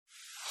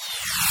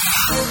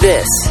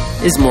This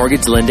is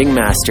Mortgage Lending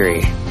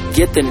Mastery.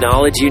 Get the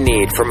knowledge you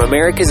need from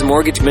America's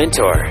Mortgage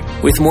Mentor.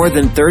 With more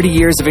than 30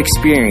 years of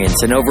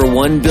experience and over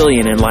 $1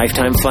 billion in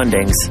lifetime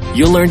fundings,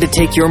 you'll learn to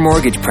take your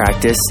mortgage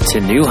practice to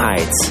new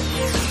heights.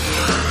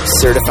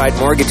 Certified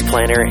mortgage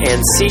planner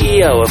and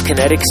CEO of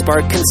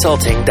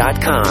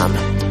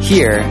KineticSparkConsulting.com.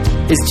 Here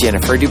is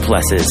Jennifer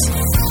Duplessis.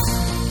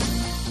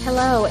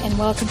 Hello and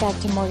welcome back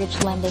to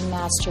Mortgage Lending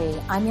Mastery.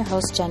 I'm your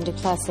host, Jen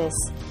Duplessis.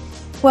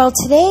 Well,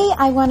 today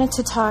I wanted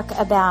to talk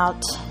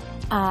about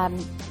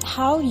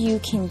how you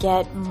can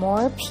get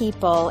more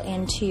people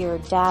into your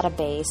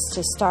database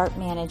to start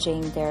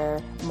managing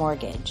their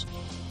mortgage.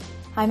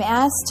 I'm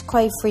asked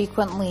quite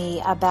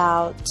frequently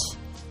about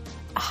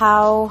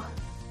how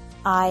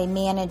I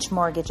manage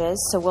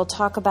mortgages, so we'll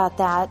talk about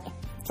that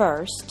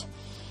first.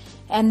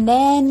 And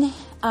then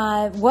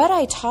what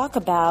I talk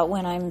about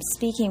when I'm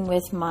speaking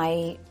with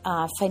my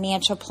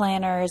financial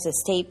planners,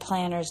 estate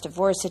planners,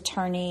 divorce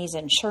attorneys,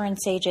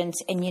 insurance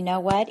agents, and you know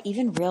what,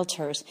 even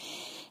realtors.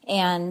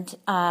 And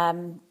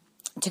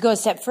to go a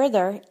step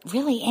further,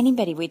 really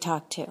anybody we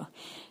talk to.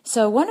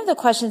 So one of the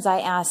questions I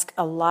ask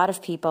a lot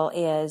of people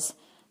is,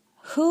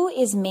 who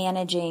is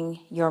managing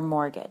your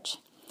mortgage?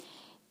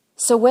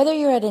 So whether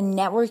you're at a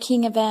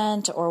networking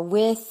event or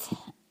with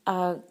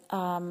a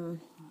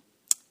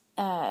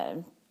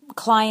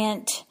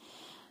client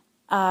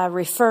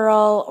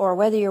referral, or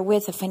whether you're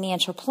with a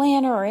financial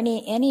planner or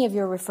any of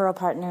your referral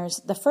partners,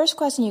 the first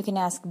question you can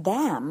ask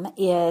them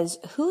is,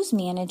 who's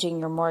managing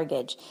your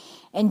mortgage?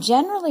 And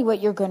generally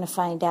what you're going to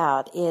find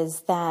out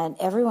is that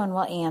everyone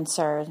will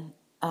answer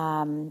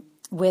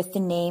with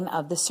the name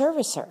of the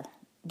servicer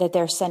that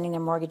they're sending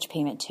their mortgage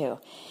payment to.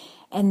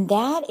 And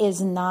that is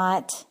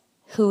not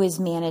who is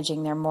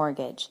managing their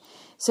mortgage.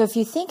 So if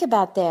you think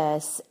about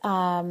this,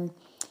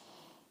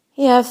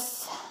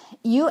 if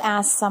you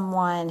ask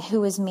someone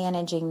who is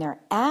managing their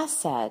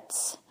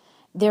assets,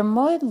 they're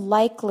more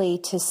likely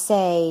to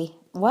say,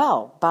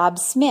 well, Bob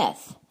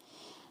Smith,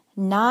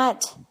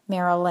 not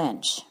Merrill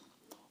Lynch.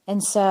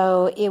 And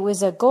so it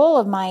was a goal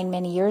of mine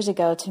many years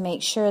ago to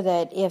make sure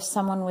that if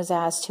someone was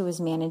asked who was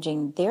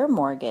managing their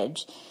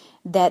mortgage,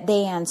 that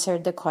they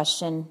answered the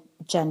question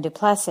Jen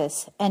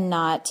Duplessis and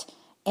not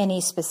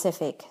any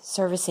specific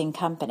servicing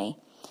company.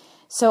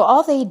 So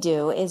all they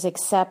do is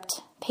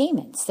accept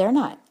payments. They're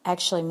not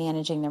actually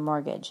managing their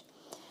mortgage.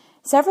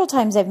 Several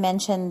times I've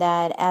mentioned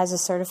that as a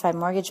certified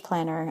mortgage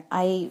planner,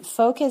 I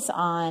focus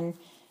on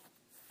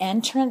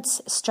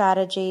entrance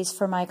strategies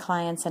for my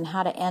clients and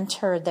how to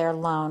enter their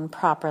loan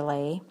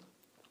properly,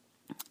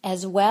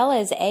 as well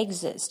as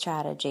exit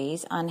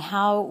strategies on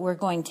how we're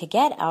going to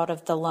get out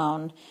of the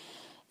loan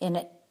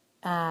in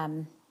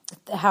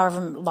however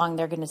long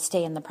they're going to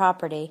stay in the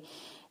property.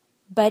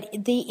 But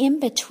the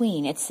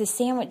in-between, it's the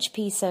sandwich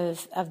piece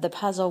of the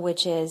puzzle,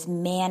 which is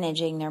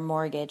managing their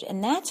mortgage.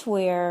 And that's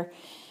where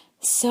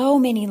so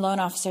many loan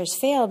officers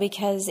fail,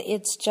 because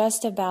it's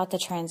just about the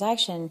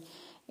transaction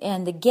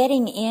and the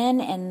getting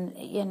in. And,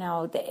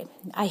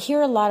 I hear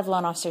a lot of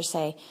loan officers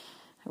say,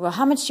 well,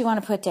 how much do you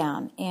want to put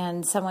down?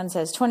 And someone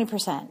says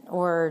 20%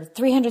 or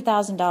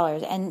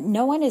 $300,000. And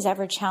no one is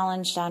ever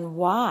challenged on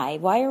why.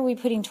 Why are we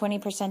putting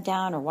 20%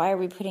 down, or why are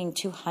we putting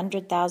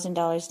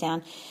 $200,000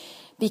 down?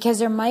 Because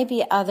there might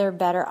be other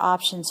better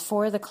options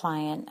for the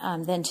client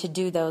than to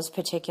do those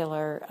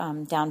particular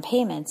down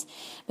payments.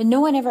 But no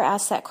one ever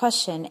asks that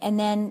question. And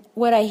then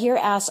what I hear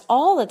asked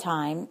all the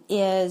time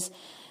is,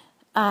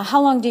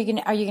 how long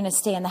are you going to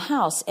stay in the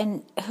house?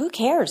 And who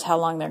cares how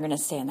long they're going to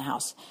stay in the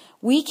house?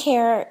 We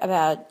care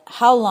about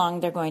how long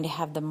they're going to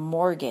have the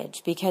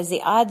mortgage, because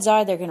the odds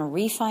are they're going to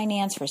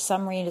refinance for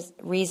some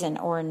reason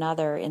or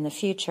another in the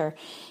future,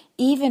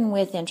 even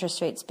with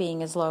interest rates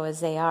being as low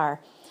as they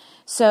are.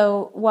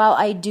 So while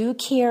I do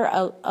care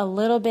a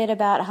little bit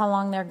about how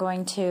long they're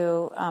going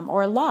to,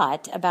 or a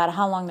lot about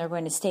how long they're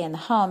going to stay in the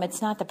home, it's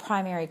not the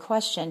primary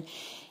question.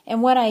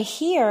 And what I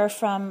hear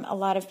from a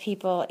lot of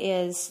people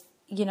is,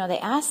 they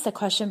ask the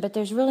question, but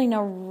there's really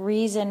no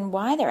reason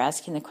why they're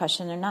asking the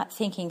question. They're not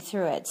thinking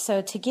through it.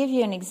 So to give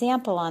you an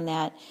example on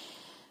that,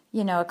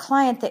 a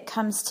client that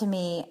comes to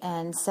me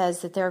and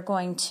says that they're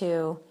going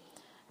to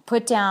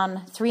put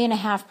down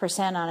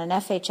 3.5% on an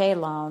FHA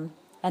loan,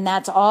 and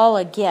that's all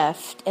a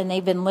gift, and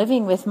they've been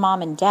living with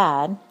mom and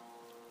dad,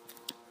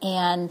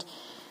 and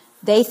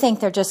they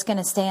think they're just going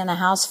to stay in the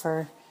house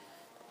for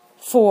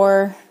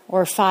 4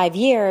 or 5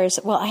 years.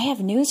 Well, I have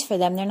news for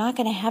them. They're not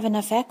going to have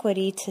enough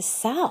equity to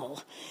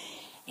sell.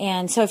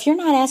 And so if you're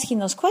not asking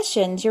those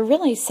questions, you're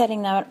really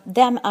setting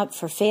them up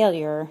for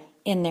failure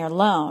in their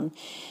loan.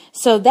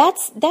 So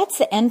that's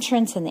the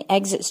entrance and the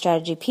exit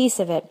strategy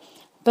piece of it.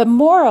 But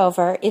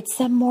moreover, it's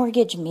the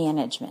mortgage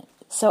management.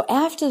 So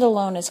after the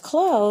loan is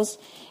closed,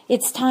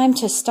 it's time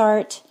to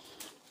start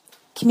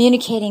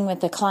communicating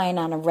with the client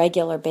on a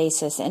regular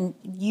basis. And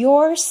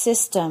your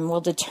system will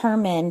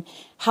determine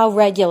how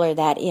regular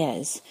that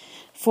is.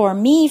 For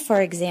me, for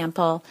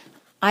example,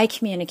 I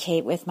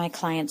communicate with my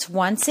clients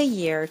once a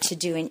year to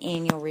do an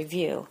annual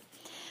review.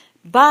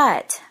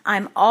 But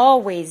I'm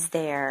always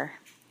there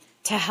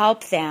to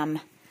help them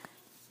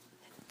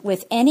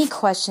with any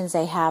questions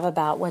they have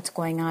about what's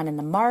going on in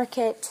the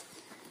market,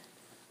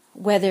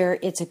 whether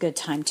it's a good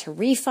time to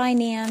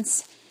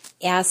refinance,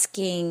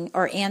 asking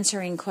or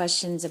answering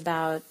questions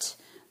about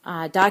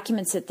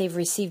documents that they've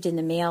received in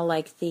the mail,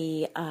 like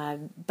the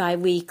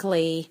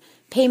biweekly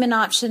payment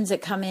options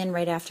that come in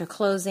right after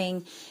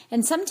closing,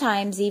 and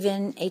sometimes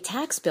even a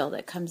tax bill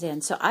that comes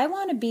in. So I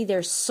want to be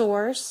their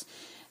source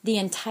the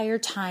entire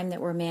time that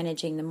we're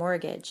managing the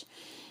mortgage.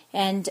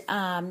 And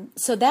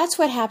so that's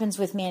what happens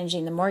with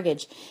managing the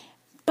mortgage.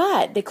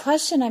 But the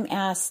question I'm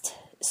asked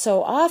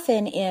so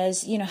often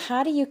is,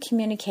 how do you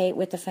communicate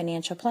with the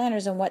financial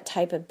planners, and what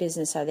type of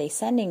business are they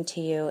sending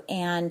to you?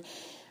 And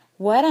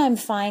what I'm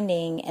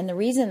finding, and the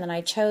reason that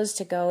I chose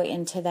to go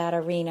into that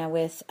arena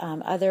with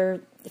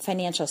other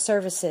financial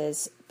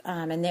services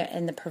and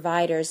the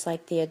providers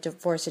like the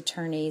divorce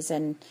attorneys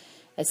and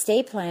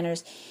estate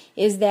planners,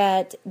 is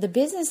that the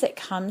business that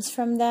comes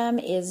from them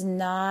is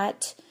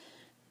not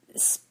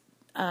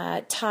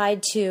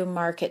tied to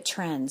market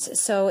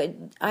trends. So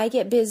I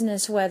get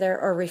business or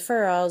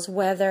referrals,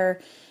 whether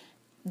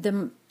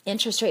the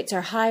interest rates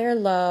are high or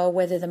low,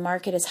 whether the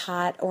market is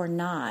hot or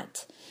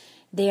not.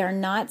 They are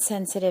not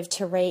sensitive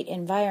to rate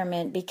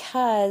environment,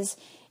 because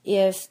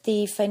if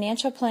the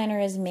financial planner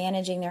is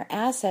managing their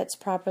assets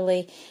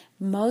properly,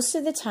 most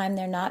of the time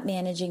they're not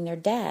managing their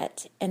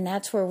debt, and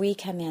that's where we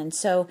come in.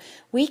 So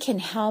we can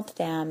help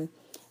them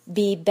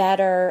be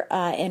better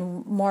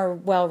and more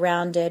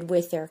well-rounded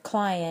with their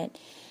client.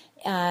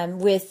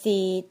 With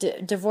the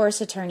divorce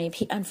attorney,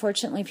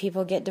 unfortunately,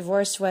 people get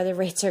divorced whether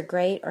rates are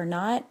great or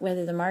not,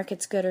 whether the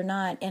market's good or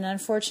not, and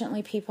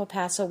unfortunately, people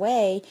pass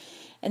away,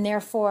 and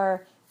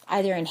therefore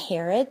either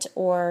inherit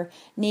or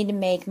need to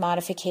make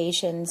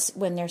modifications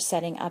when they're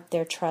setting up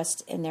their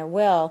trust in their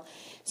will.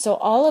 So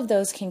all of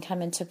those can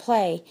come into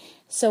play.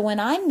 So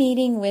when I'm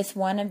meeting with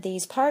one of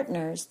these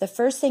partners, the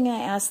first thing I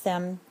ask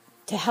them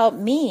to help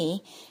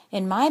me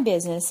in my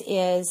business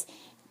is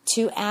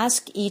to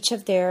ask each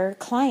of their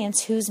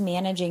clients who's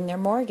managing their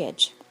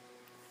mortgage.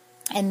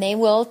 And they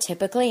will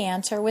typically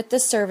answer with the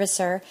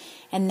servicer,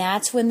 and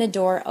that's when the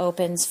door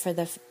opens for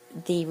the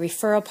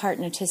referral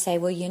partner to say,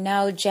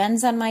 well,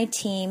 Jen's on my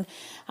team.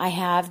 I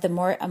have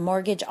a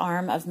mortgage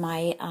arm of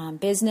my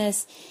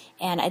business,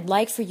 and I'd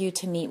like for you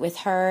to meet with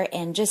her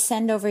and just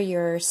send over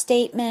your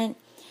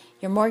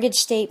mortgage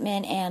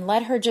statement, and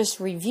let her just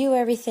review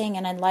everything.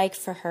 And I'd like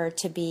for her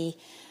to be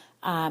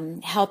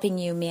helping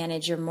you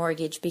manage your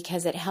mortgage,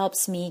 because it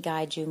helps me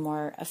guide you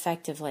more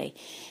effectively.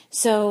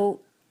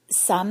 So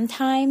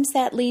sometimes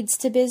that leads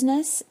to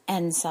business,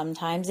 and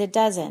sometimes it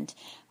doesn't.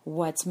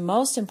 What's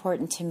most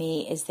important to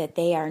me is that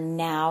they are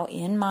now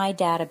in my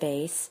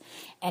database,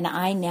 and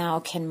I now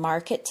can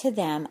market to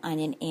them on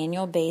an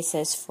annual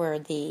basis for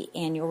the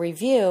annual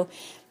review,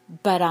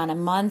 but on a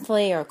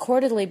monthly or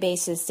quarterly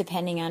basis,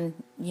 depending on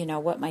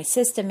what my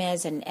system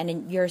is, and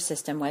in your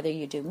system, whether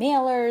you do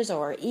mailers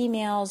or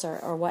emails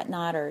or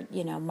whatnot, or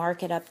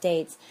market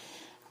updates.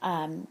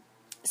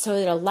 So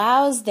it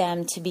allows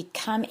them to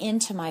come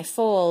into my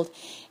fold.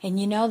 And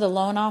the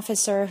loan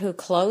officer who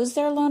closed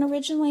their loan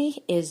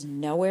originally is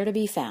nowhere to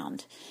be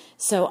found.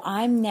 So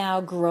I'm now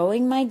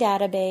growing my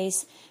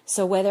database.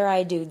 So whether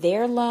I do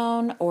their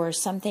loan or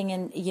something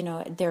in,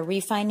 their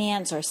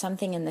refinance or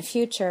something in the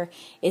future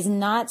is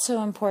not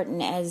so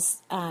important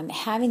as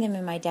having them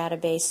in my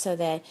database, so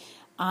that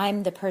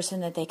I'm the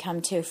person that they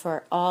come to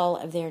for all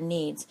of their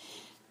needs.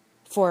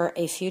 For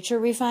a future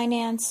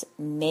refinance,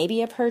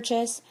 maybe a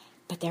purchase,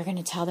 but they're going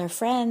to tell their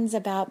friends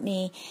about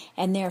me,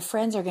 and their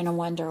friends are going to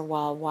wonder,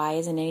 well, why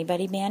isn't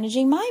anybody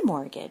managing my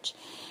mortgage?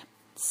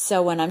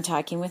 So when I'm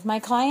talking with my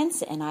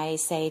clients and I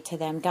say to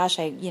them, gosh,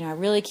 I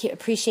really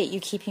appreciate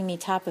you keeping me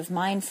top of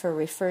mind for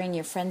referring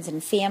your friends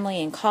and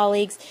family and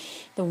colleagues.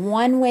 The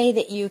one way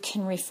that you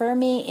can refer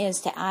me is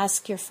to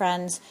ask your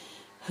friends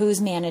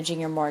who's managing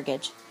your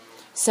mortgage.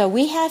 So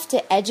we have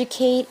to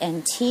educate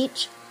and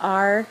teach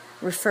our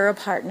referral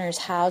partners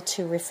how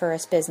to refer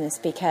us business,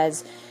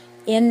 because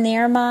in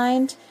their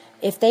mind,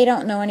 if they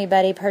don't know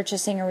anybody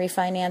purchasing or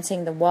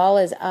refinancing, the wall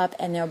is up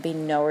and there'll be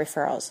no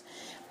referrals.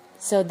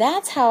 So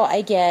that's how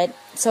I get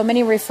so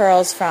many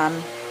referrals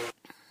from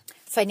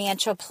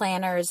financial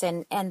planners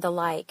and the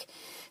like.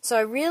 So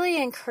I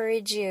really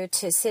encourage you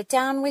to sit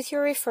down with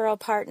your referral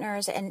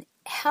partners and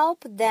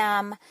help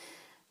them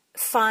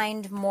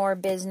find more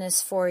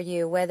business for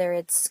you, whether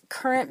it's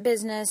current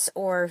business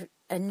or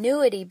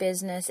annuity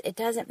business. It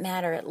doesn't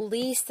matter. At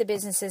least the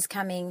business is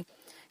coming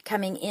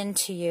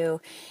into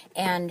you,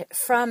 and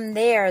from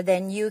there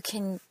then you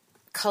can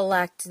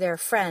collect their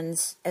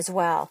friends as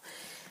well.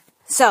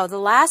 So the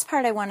last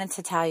part I wanted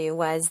to tell you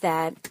was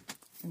that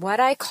what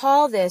I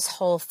call this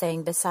whole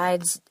thing,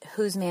 besides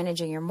who's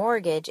managing your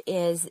mortgage,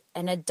 is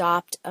an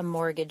adopt a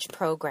mortgage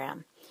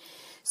program.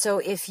 So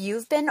if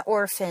you've been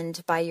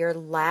orphaned by your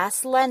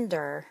last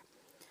lender,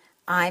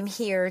 I'm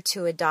here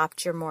to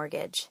adopt your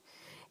mortgage,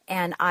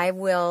 and I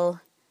will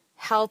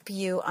help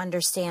you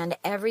understand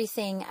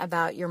everything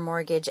about your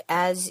mortgage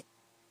as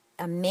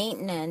a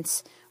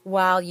maintenance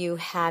while you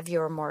have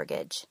your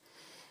mortgage.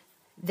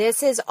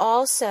 This is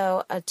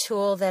also a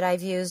tool that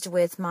I've used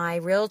with my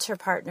realtor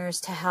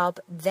partners to help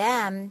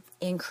them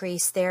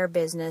increase their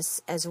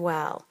business as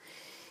well.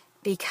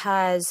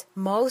 Because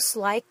most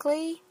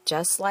likely,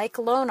 just like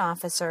loan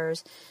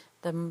officers,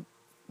 the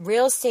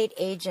real estate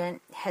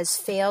agent has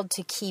failed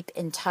to keep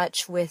in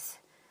touch with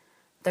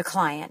the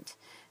client.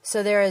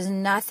 So there is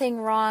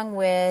nothing wrong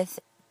with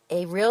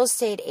a real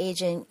estate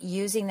agent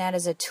using that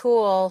as a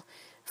tool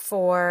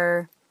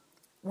for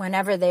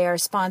whenever they are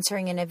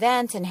sponsoring an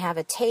event and have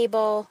a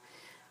table,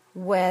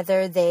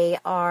 whether they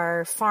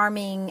are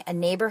farming a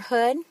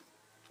neighborhood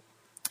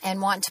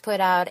and want to put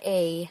out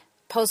a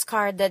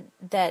postcard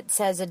that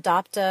says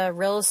adopt a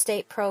real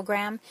estate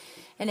program.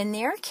 And in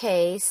their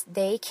case,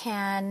 they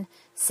can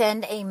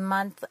send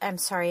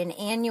an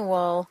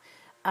annual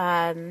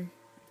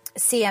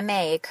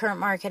CMA, current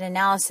market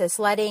analysis,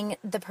 letting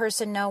the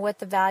person know what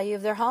the value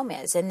of their home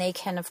is. And they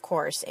can, of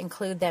course,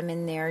 include them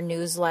in their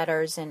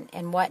newsletters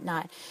and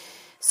whatnot.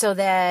 So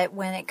that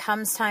when it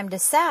comes time to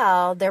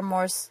sell,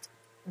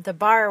 the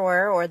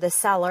borrower or the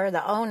seller,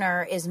 the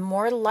owner, is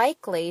more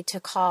likely to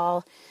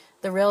call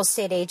the real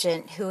estate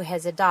agent who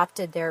has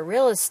adopted their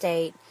real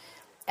estate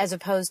as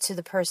opposed to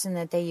the person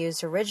that they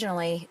used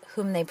originally,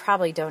 whom they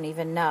probably don't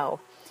even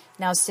know.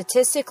 Now,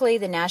 statistically,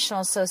 the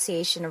National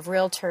Association of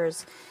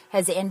Realtors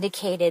has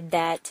indicated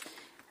that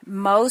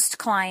most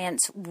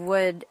clients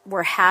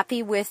were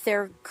happy with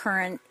their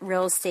current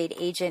real estate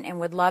agent and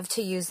would love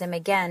to use them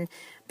again,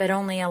 but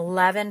only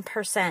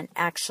 11%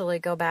 actually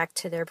go back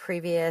to their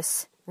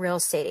previous real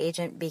estate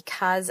agent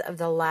because of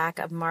the lack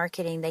of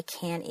marketing. They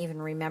can't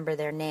even remember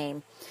their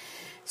name.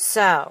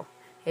 So,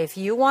 if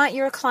you want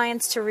your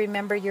clients to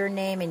remember your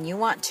name and you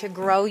want to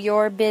grow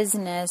your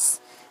business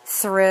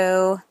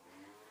through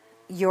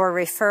your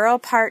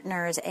referral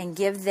partners and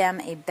give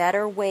them a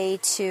better way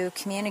to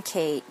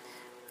communicate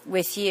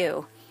with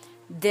you,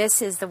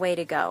 this is the way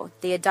to go.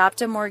 The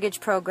Adopt a Mortgage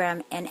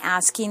program, and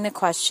asking the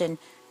question,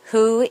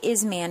 who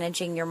is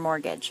managing your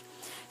mortgage?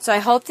 So I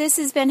hope this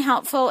has been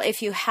helpful.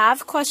 If you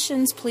have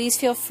questions, please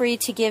feel free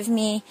to give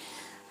me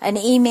an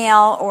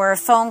email or a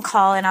phone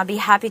call, and I'll be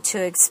happy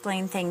to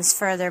explain things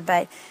further.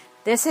 But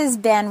this has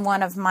been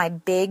one of my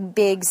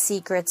big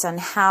secrets on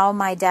how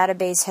my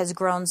database has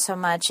grown so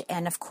much.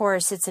 And of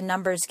course, it's a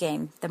numbers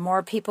game. The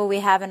more people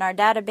we have in our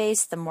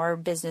database, the more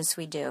business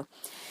we do.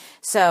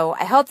 So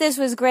I hope this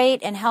was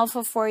great and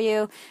helpful for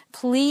you.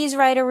 Please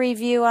write a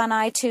review on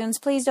iTunes.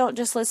 Please don't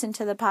just listen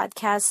to the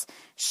podcast.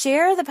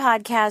 Share the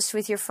podcast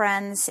with your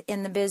friends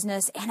in the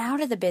business and out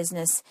of the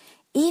business,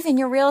 even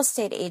your real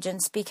estate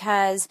agents,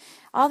 because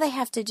all they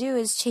have to do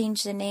is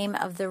change the name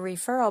of the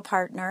referral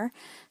partner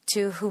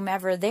to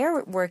whomever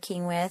they're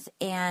working with,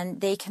 and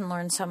they can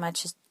learn so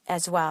much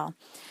as well.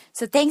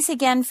 So thanks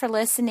again for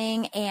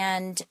listening,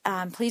 and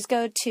please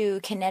go to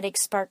Kinetic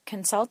Spark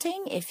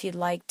Consulting if you'd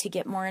like to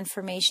get more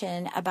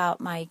information about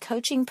my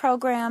coaching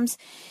programs,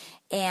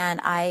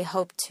 and I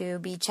hope to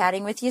be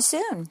chatting with you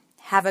soon.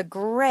 Have a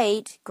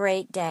great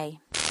day.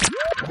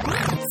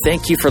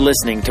 Thank you for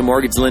listening to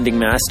Mortgage Lending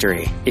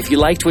Mastery. If you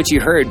liked what you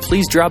heard,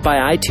 please drop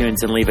by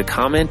iTunes and leave a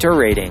comment or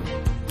rating.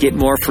 Get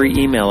more free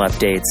email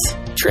updates,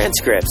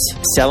 transcripts,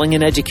 selling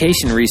and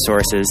education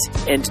resources,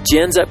 and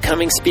Jen's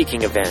upcoming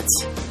speaking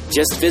events.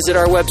 Just visit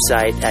our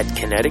website at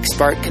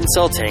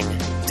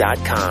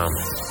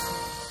kineticsparkconsulting.com.